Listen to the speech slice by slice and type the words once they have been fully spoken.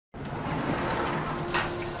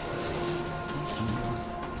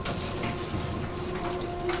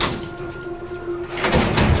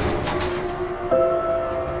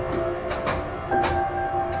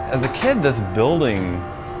As a kid, this building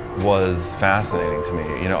was fascinating to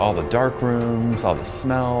me. You know, all the dark rooms, all the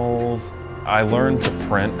smells. I learned to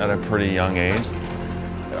print at a pretty young age.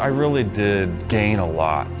 I really did gain a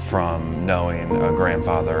lot from knowing a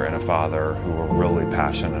grandfather and a father who were really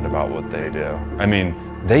passionate about what they do. I mean,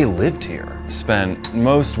 they lived here, spent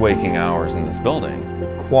most waking hours in this building.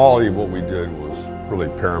 The quality of what we did was really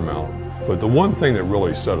paramount. But the one thing that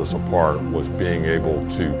really set us apart was being able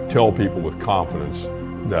to tell people with confidence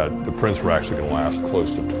that the prints were actually going to last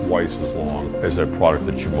close to twice as long as that product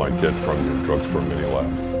that you might get from your drugstore mini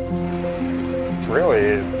lab. Really,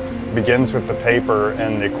 it begins with the paper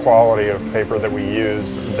and the quality of paper that we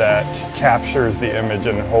use that captures the image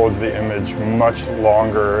and holds the image much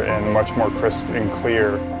longer and much more crisp and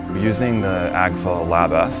clear. Using the Agfa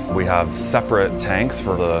Lab S, we have separate tanks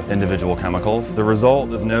for the individual chemicals. The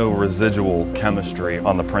result is no residual chemistry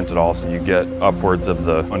on the print at all, so you get upwards of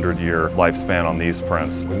the 100-year lifespan on these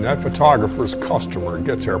prints. When that photographer's customer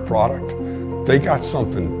gets their product, they got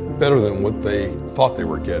something better than what they thought they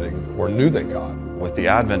were getting or knew they got. With the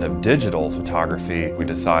advent of digital photography, we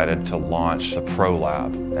decided to launch the Pro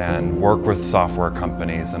Lab and work with software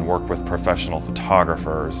companies and work with professional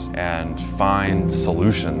photographers and find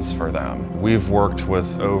solutions for them. We've worked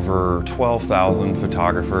with over 12,000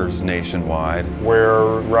 photographers nationwide.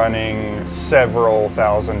 We're running several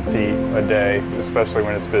thousand feet a day, especially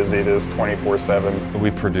when it's busy. It is 24/7.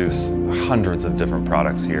 We produce hundreds of different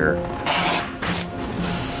products here.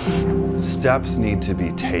 Steps need to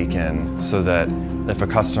be taken so that if a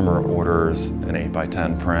customer orders an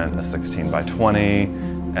 8x10 print, a 16x20,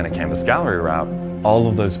 and a canvas gallery wrap, all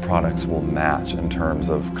of those products will match in terms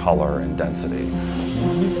of color and density.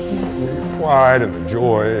 The pride and the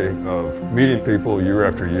joy of meeting people year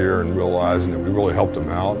after year and realizing that we really helped them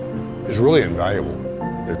out is really invaluable.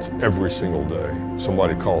 It's every single day.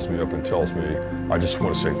 Somebody calls me up and tells me, I just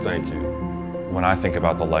want to say thank you. When I think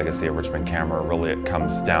about the legacy of Richmond Camera, really it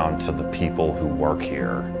comes down to the people who work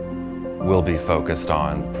here. We'll be focused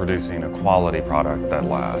on producing a quality product that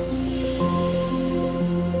lasts.